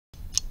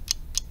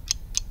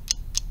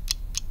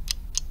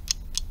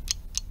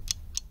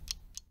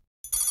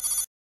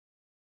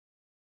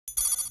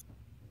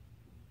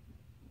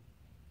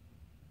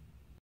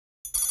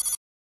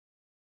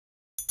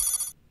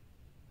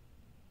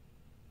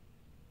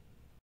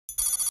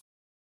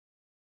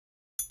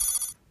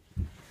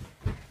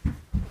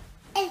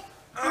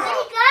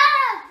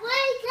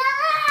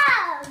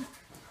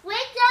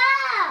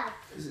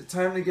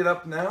time to get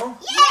up now?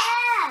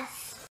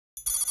 Yes!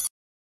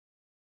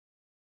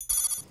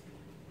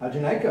 How'd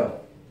your night go?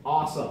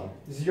 Awesome.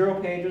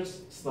 0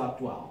 pages,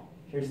 slept well.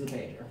 Here's the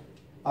pager.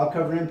 I'll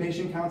cover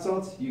inpatient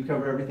consults, you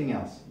cover everything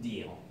else.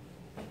 Deal.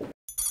 Did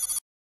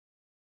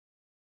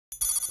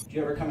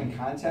you ever come in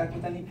contact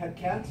with any pet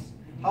cats?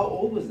 How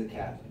old was the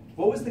cat?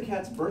 What was the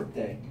cat's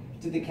birthday?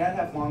 Did the cat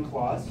have long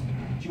claws?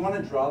 Do you want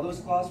to draw those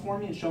claws for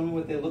me and show me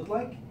what they look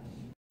like?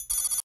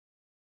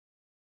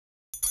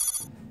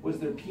 Was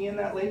there pee in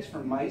that lake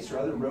from mice or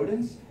other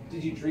rodents?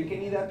 Did you drink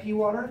any of that pee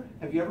water?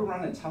 Have you ever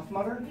run a Tough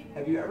Mudder?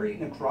 Have you ever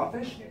eaten a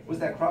crawfish? Was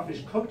that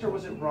crawfish cooked or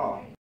was it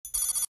raw?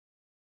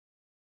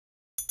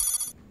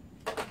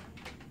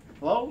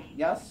 Hello?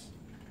 Yes?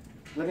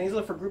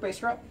 Linezolid for Group A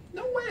strep?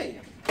 No way!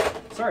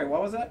 Sorry,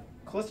 what was that?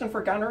 Colistin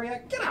for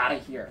gonorrhea? Get out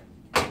of here!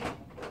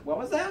 What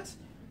was that?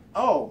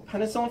 Oh,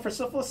 penicillin for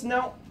syphilis?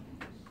 No.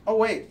 Oh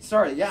wait,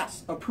 sorry,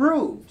 yes,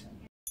 approved!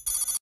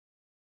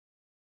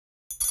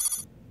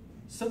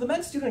 So the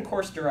med student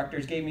course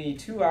directors gave me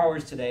 2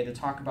 hours today to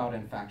talk about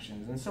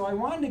infections, and so I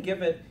wanted to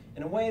give it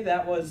in a way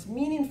that was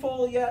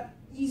meaningful yet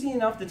easy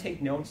enough to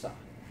take notes on.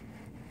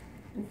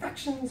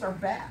 Infections are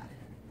bad.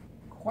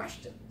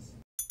 Questions?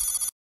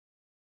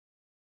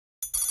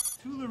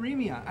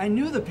 Tularemia. I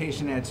knew the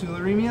patient had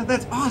tularemia.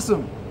 That's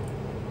awesome.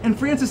 And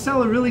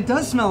Francisella really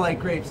does smell like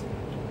grapes.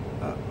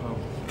 Uh-oh.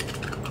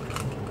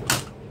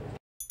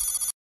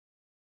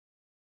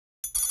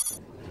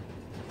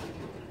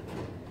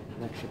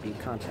 That should be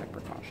contact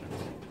precautions.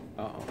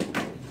 Uh-oh.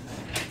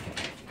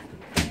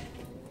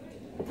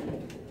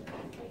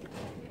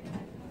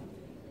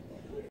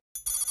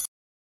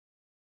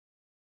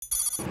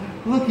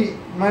 Looky,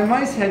 my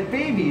mice had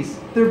babies.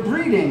 They're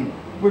breeding.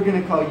 We're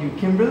gonna call you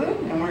Kimberly,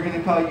 and we're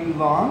gonna call you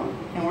Long,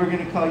 and we're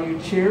gonna call you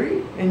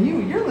Cherry, and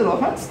you're little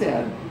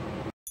Hunstad.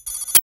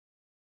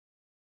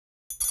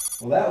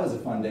 Well, that was a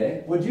fun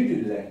day. What'd you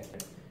do today?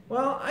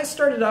 Well, I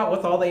started out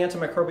with all the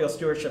antimicrobial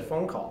stewardship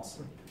phone calls.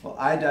 Well,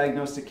 I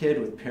diagnosed a kid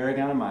with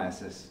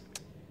paragonomyosis.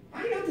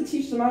 I got to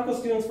teach the medical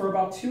students for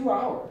about 2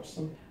 hours.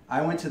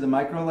 I went to the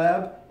micro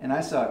lab, and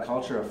I saw a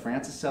culture of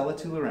Francisella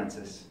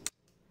tularensis.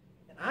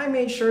 And I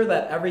made sure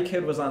that every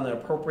kid was on the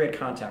appropriate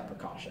contact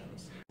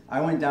precautions. I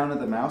went down to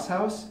the mouse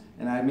house,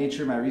 and I made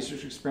sure my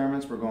research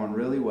experiments were going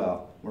really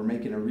well. We're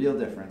making a real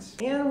difference.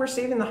 And we're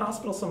saving the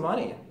hospital some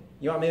money.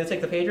 You want me to take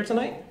the pager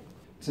tonight?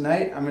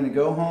 Tonight, I'm going to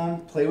go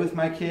home, play with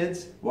my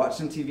kids, watch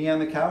some TV on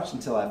the couch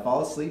until I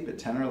fall asleep at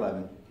 10 or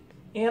 11.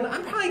 And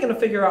I'm probably going to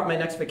figure out my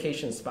next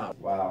vacation spot.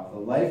 Wow, the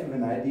life of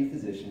an ID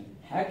physician.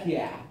 Heck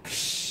yeah.